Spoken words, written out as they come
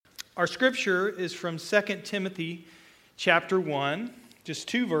Our scripture is from 2 Timothy chapter 1, just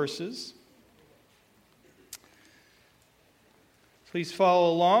 2 verses. Please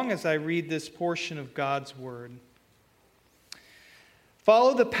follow along as I read this portion of God's word.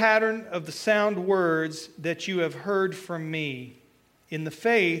 Follow the pattern of the sound words that you have heard from me in the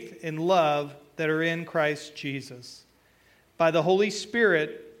faith and love that are in Christ Jesus. By the Holy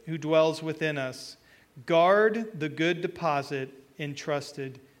Spirit who dwells within us, guard the good deposit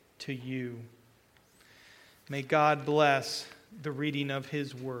entrusted to you. May God bless the reading of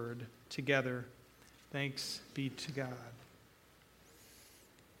His word together. Thanks be to God.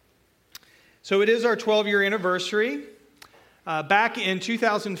 So it is our 12-year anniversary. Back in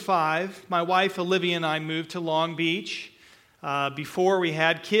 2005, my wife Olivia and I moved to Long Beach before we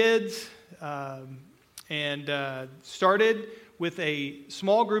had kids, and started with a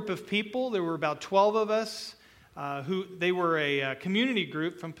small group of people. There were about 12 of us. They were a community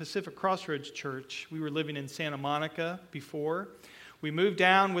group from Pacific Crossroads Church. We were living in Santa Monica before. We moved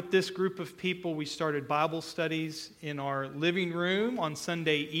down with this group of people. We started Bible studies in our living room on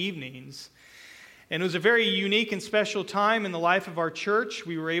Sunday evenings. And it was a very unique and special time in the life of our church.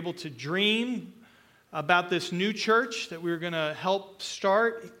 We were able to dream about this new church that we were going to help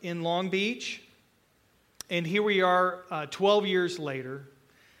start in Long Beach. And here we are 12 years later,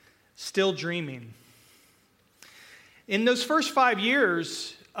 still dreaming. In those first 5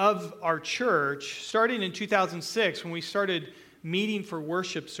 years of our church, starting in 2006, when we started meeting for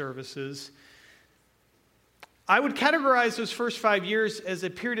worship services, I would categorize those first 5 years as a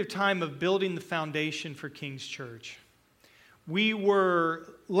period of time of building the foundation for King's Church. We were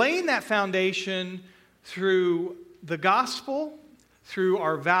laying that foundation through the gospel, through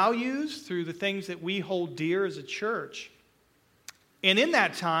our values, through the things that we hold dear as a church. And in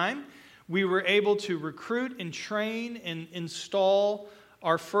that time, we were able to recruit and train and install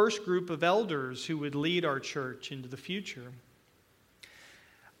our first group of elders who would lead our church into the future.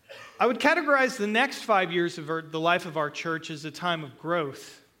 I would categorize the next 5 years of the life of our church as a time of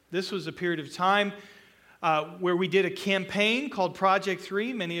growth. This was a period of time where we did a campaign called Project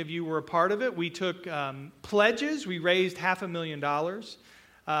 3. Many of you were a part of it. We took pledges. We raised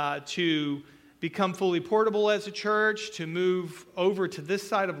 $500,000 to become fully portable as a church, to move over to this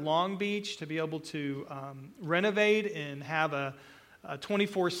side of Long Beach, to be able to renovate and have a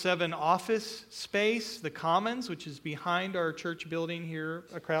 24/7 office space, the Commons, which is behind our church building here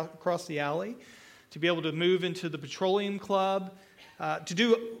across the alley, to be able to move into the Petroleum Club, to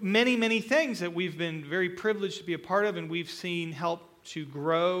do many, many things that we've been very privileged to be a part of, and we've seen help to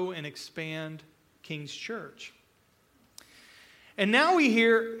grow and expand King's Church. And now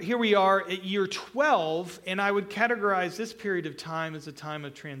here we are at year 12, and I would categorize this period of time as a time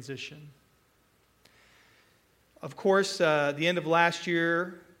of transition. Of course, the end of last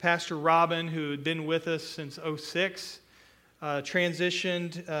year, Pastor Robin, who had been with us since 2006,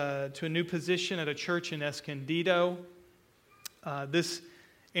 transitioned to a new position at a church in Escondido. This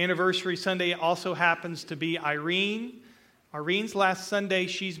anniversary Sunday also happens to be Irene's last Sunday.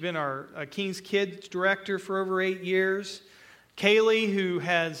 She's been our King's Kids director for over 8 years. Kaylee, who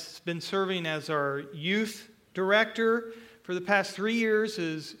has been serving as our youth director for the past 3 years,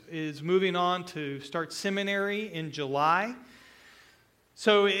 is moving on to start seminary in July.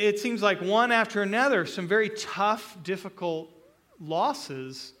 So it seems like one after another, some very tough, difficult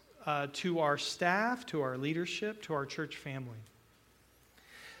losses to our staff, to our leadership, to our church family.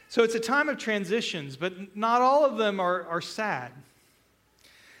 So it's a time of transitions, but not all of them are sad.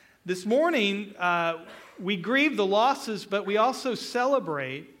 This morning, we grieve the losses, but we also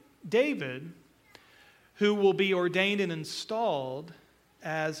celebrate David, who will be ordained and installed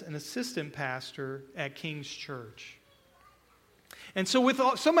as an assistant pastor at King's Church. And so with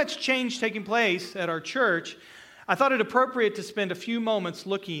so much change taking place at our church, I thought it appropriate to spend a few moments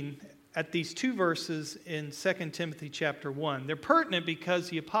looking at these 2 verses in 2 Timothy chapter 1. They're pertinent because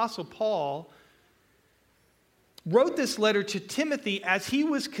the Apostle Paul wrote this letter to Timothy as he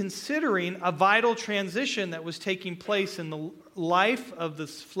was considering a vital transition that was taking place in the life of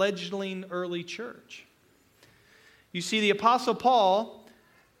this fledgling early church. You see, the Apostle Paul,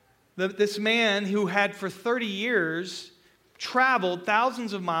 this man who had for 30 years traveled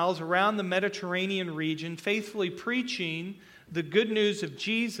thousands of miles around the Mediterranean region, faithfully preaching the good news of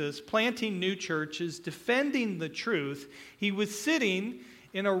Jesus, planting new churches, defending the truth, he was sitting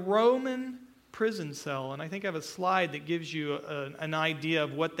in a Roman prison cell. And I think I have a slide that gives you an idea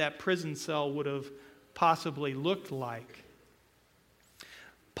of what that prison cell would have possibly looked like.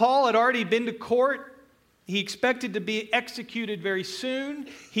 Paul had already been to court. He expected to be executed very soon.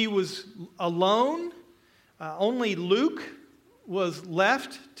 He was alone. Only Luke was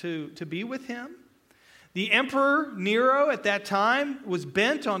left to be with him. The Emperor Nero at that time was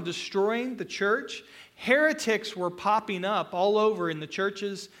bent on destroying the church. Heretics were popping up all over in the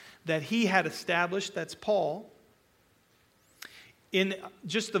churches that he had established. That's Paul. In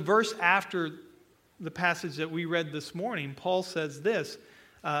just the verse after the passage that we read this morning, Paul says this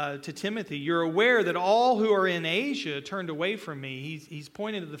to Timothy: "You're aware that all who are in Asia turned away from me." He's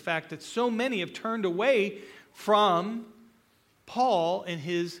pointing to the fact that so many have turned away from Paul and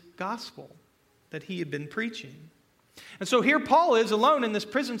his gospel that he had been preaching. And so here Paul is alone in this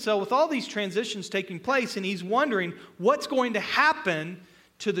prison cell with all these transitions taking place, and he's wondering what's going to happen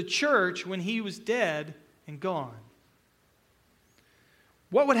to the church when he was dead and gone.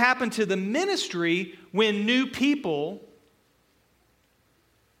 What would happen to the ministry when new people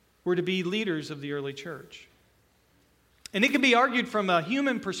were to be leaders of the early church? And it can be argued from a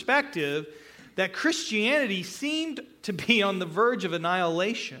human perspective that Christianity seemed to be on the verge of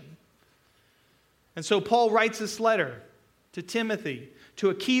annihilation. And so Paul writes this letter to Timothy, to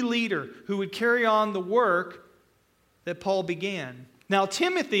a key leader who would carry on the work that Paul began. Now,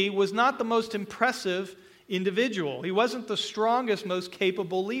 Timothy was not the most impressive individual. He wasn't the strongest, most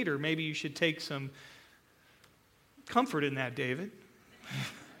capable leader. Maybe you should take some comfort in that, David.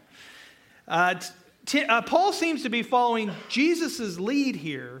 Paul seems to be following Jesus' lead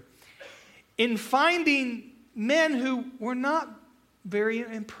here in finding men who were not very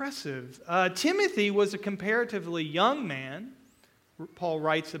impressive. Timothy was a comparatively young man. Paul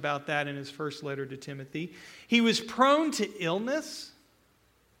writes about that in his first letter to Timothy. He was prone to illness.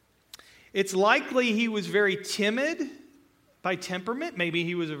 It's likely he was very timid by temperament. Maybe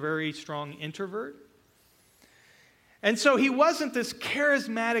he was a very strong introvert. And so he wasn't this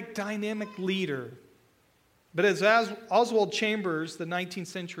charismatic, dynamic leader. But as Oswald Chambers, the 19th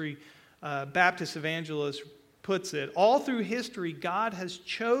century Baptist evangelist, puts it, all through history, God has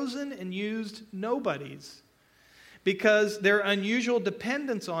chosen and used nobodies because their unusual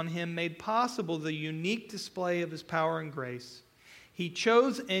dependence on him made possible the unique display of his power and grace. He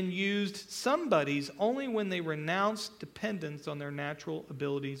chose and used somebodies only when they renounced dependence on their natural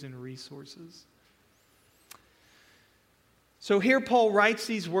abilities and resources. So here Paul writes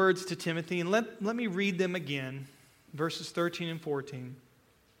these words to Timothy, and let me read them again, verses 13 and 14.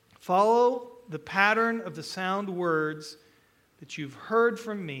 "Follow the pattern of the sound words that you've heard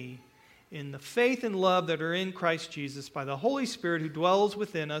from me in the faith and love that are in Christ Jesus by the Holy Spirit who dwells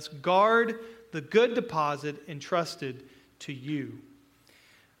within us. Guard the good deposit entrusted to you."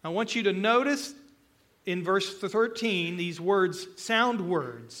 I want you to notice in verse 13 these words, sound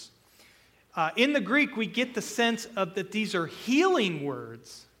words. In the Greek, we get the sense of that these are healing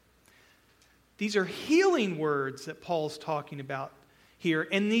words. These are healing words that Paul's talking about here.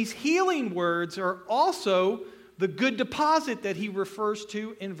 And these healing words are also the good deposit that he refers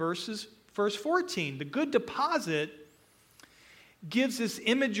to in verse 14. The good deposit gives this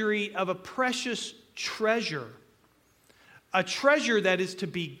imagery of a precious treasure, a treasure that is to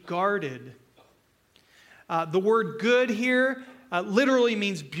be guarded. The word good here literally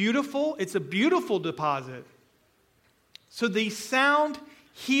means beautiful. It's a beautiful deposit. So these sound,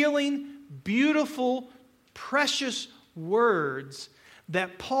 healing, beautiful, precious words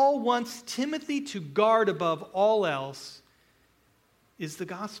that Paul wants Timothy to guard above all else is the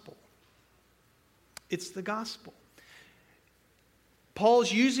gospel. It's the gospel.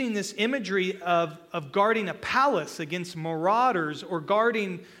 Paul's using this imagery of guarding a palace against marauders or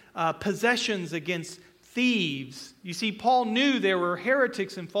guarding possessions against thieves. You see, Paul knew there were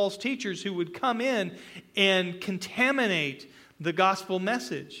heretics and false teachers who would come in and contaminate the gospel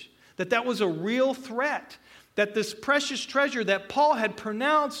message. That was a real threat. That this precious treasure that Paul had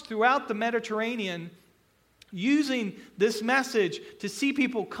pronounced throughout the Mediterranean, using this message to see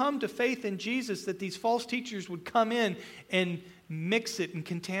people come to faith in Jesus, that these false teachers would come in and mix it and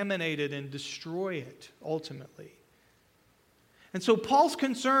contaminate it and destroy it ultimately. And so Paul's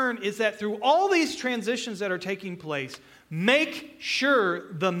concern is that through all these transitions that are taking place, make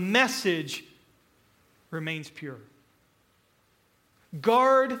sure the message remains pure.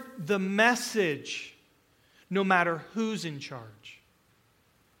 Guard the message. No matter who's in charge,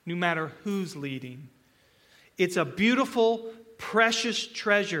 no matter who's leading. It's a beautiful, precious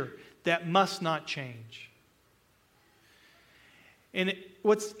treasure that must not change. And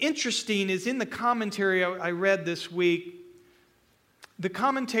what's interesting is in the commentary I read this week, the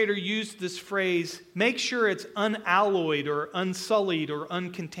commentator used this phrase, make sure it's unalloyed or unsullied or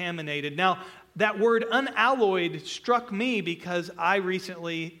uncontaminated. Now, that word unalloyed struck me because I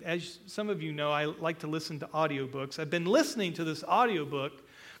recently, as some of you know, I like to listen to audiobooks. I've been listening to this audiobook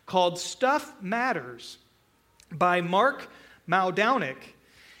called Stuff Matters by Mark Downick.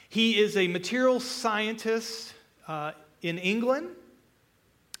 He is a material scientist in England.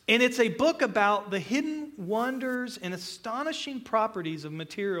 And it's a book about the hidden wonders and astonishing properties of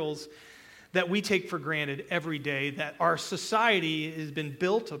materials that we take for granted every day, that our society has been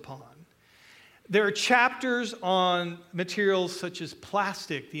built upon. There are chapters on materials such as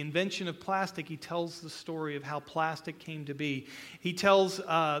plastic, the invention of plastic. He tells the story of how plastic came to be. He tells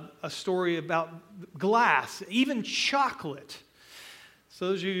a story about glass, even chocolate. So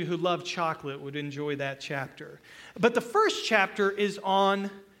those of you who love chocolate would enjoy that chapter. But the first chapter is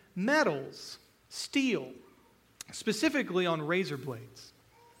on metals, steel, specifically on razor blades.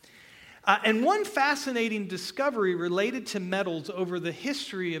 And one fascinating discovery related to metals over the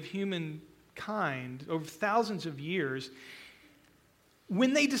history of humankind, over thousands of years,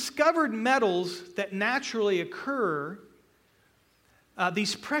 when they discovered metals that naturally occur,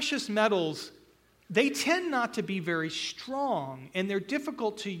 these precious metals, they tend not to be very strong, and they're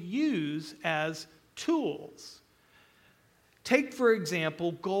difficult to use as tools. Take, for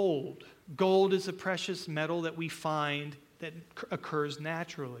example, gold. Gold is a precious metal that we find that occurs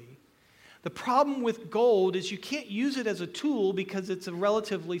naturally. The problem with gold is you can't use it as a tool because it's a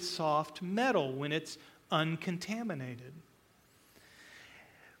relatively soft metal when it's uncontaminated.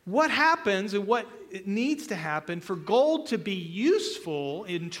 What happens and what it needs to happen for gold to be useful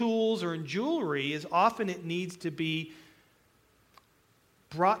in tools or in jewelry is often it needs to be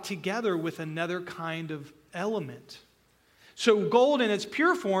brought together with another kind of element. So gold in its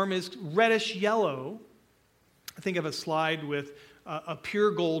pure form is reddish yellow. Think of a slide with a pure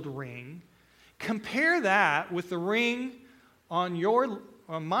gold ring. Compare that with the ring on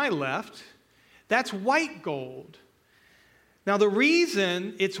my left. That's white gold. Now the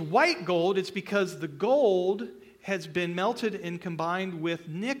reason it's white gold is because the gold has been melted and combined with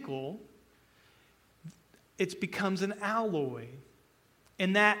nickel. It becomes an alloy.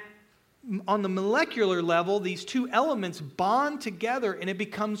 And that on the molecular level, these two elements bond together and it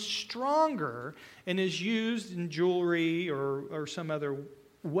becomes stronger and is used in jewelry or some other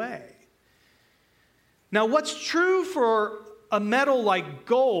way. Now, what's true for a metal like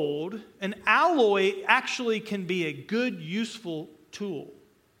gold, an alloy actually can be a good, useful tool.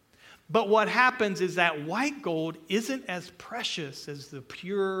 But what happens is that white gold isn't as precious as the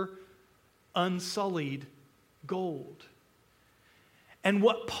pure, unsullied gold. And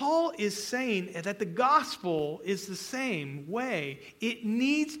what Paul is saying is that the gospel is the same way. It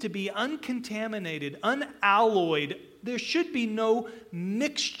needs to be uncontaminated, unalloyed. There should be no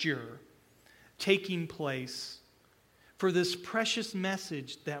mixture taking place for this precious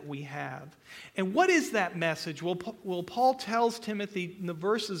message that we have. And what is that message? Well, Paul tells Timothy in the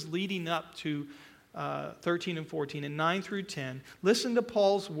verses leading up to 13 and 14 and 9 through 10. Listen to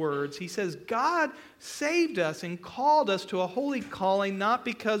Paul's words. He says, God saved us and called us to a holy calling, not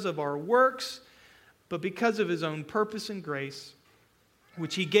because of our works, but because of his own purpose and grace,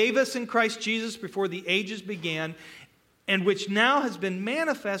 which he gave us in Christ Jesus before the ages began, and which now has been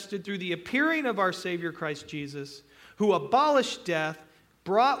manifested through the appearing of our Savior Christ Jesus, who abolished death,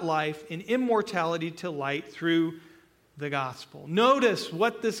 brought life and immortality to light through the gospel. Notice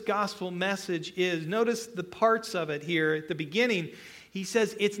what this gospel message is. Notice the parts of it here at the beginning. He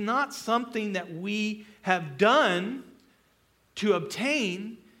says it's not something that we have done to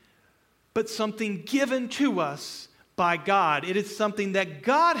obtain, but something given to us by God. It is something that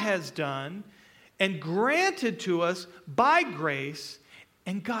God has done and granted to us by grace,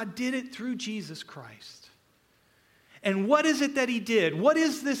 and God did it through Jesus Christ. And what is it that he did? What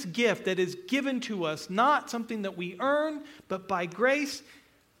is this gift that is given to us? Not something that we earn, but by grace.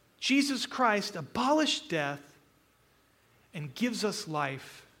 Jesus Christ abolished death and gives us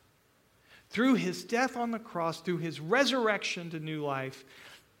life. Through his death on the cross, through his resurrection to new life.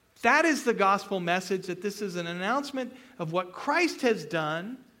 That is the gospel message, that this is an announcement of what Christ has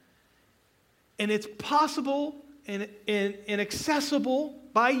done. And it's possible and accessible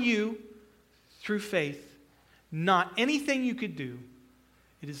by you through faith. Not anything you could do.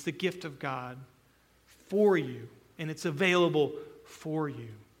 It is the gift of God for you, and it's available for you.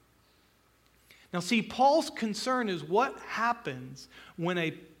 Now see, Paul's concern is what happens when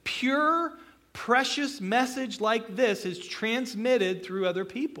a pure, precious message like this is transmitted through other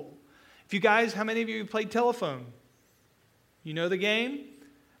people. If you guys, how many of you have played telephone? You know the game?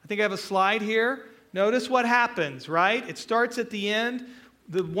 I think I have a slide here. Notice what happens, right? It starts at the end.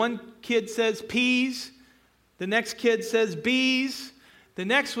 The one kid says peas. The next kid says bees. The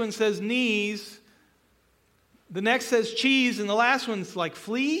next one says knees. The next says cheese. And the last one's like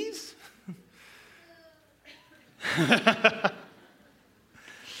fleas.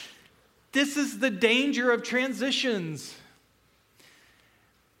 This is the danger of transitions.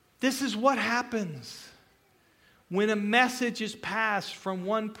 This is what happens when a message is passed from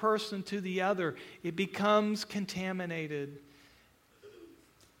one person to the other. It becomes contaminated.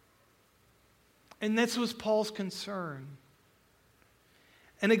 And this was Paul's concern.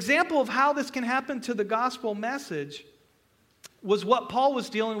 An example of how this can happen to the gospel message was what Paul was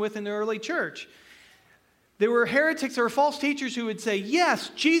dealing with in the early church. There were heretics, there were false teachers who would say, yes,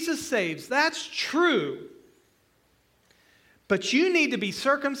 Jesus saves. That's true. But you need to be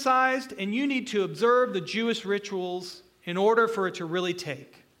circumcised and you need to observe the Jewish rituals in order for it to really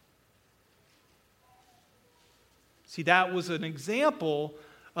take. See, that was an example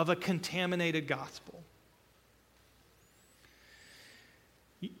of a contaminated gospel.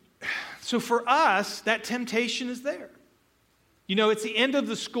 So for us, that temptation is there. You know, it's the end of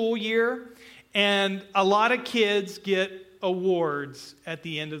the school year, and a lot of kids get awards at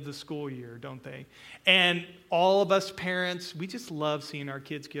the end of the school year, don't they? And all of us parents, we just love seeing our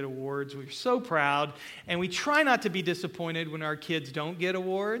kids get awards. We're so proud, and we try not to be disappointed when our kids don't get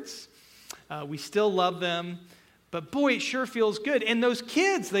awards. We still love them, but boy, it sure feels good. And those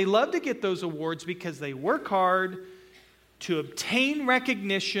kids, they love to get those awards because they work hard to obtain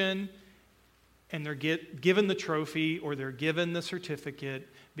recognition, and they're given the trophy or they're given the certificate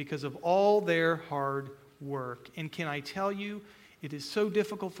because of all their hard work. And can I tell you, it is so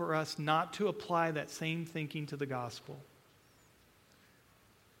difficult for us not to apply that same thinking to the gospel.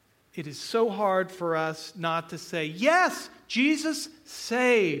 It is so hard for us not to say, yes, Jesus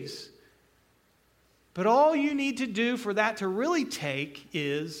saves. But all you need to do for that to really take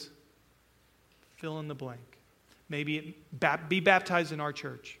is fill in the blank. Maybe be baptized in our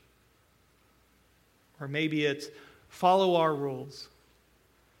church. Or maybe it's follow our rules.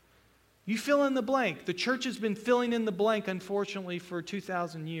 You fill in the blank. The church has been filling in the blank, unfortunately, for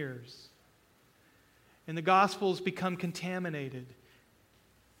 2,000 years. And the gospel has become contaminated.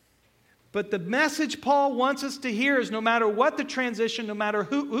 But the message Paul wants us to hear is no matter what the transition, no matter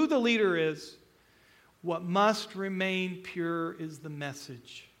who the leader is, what must remain pure is the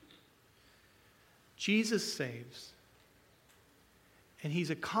message. Jesus saves. And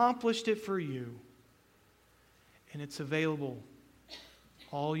He's accomplished it for you. And it's available.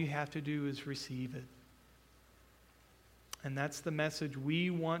 All you have to do is receive it. And that's the message we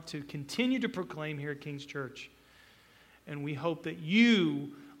want to continue to proclaim here at King's Church. And we hope that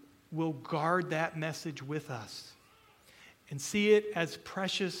you will guard that message with us and see it as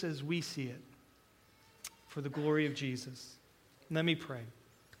precious as we see it for the glory of Jesus. Let me pray.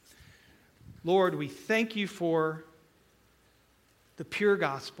 Lord, we thank you for the pure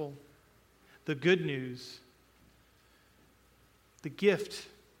gospel, the good news, the gift,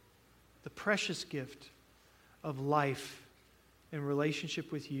 the precious gift of life and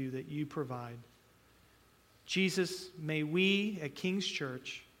relationship with you that you provide. Jesus, may we at King's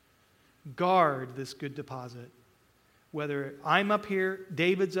Church guard this good deposit. Whether I'm up here,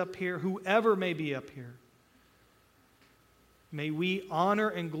 David's up here, whoever may be up here. May we honor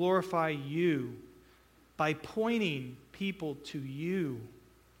and glorify you by pointing people to you,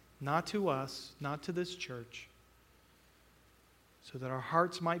 not to us, not to this church, so that our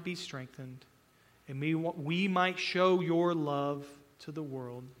hearts might be strengthened and we might show your love to the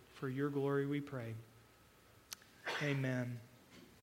world. For your glory we pray. Amen.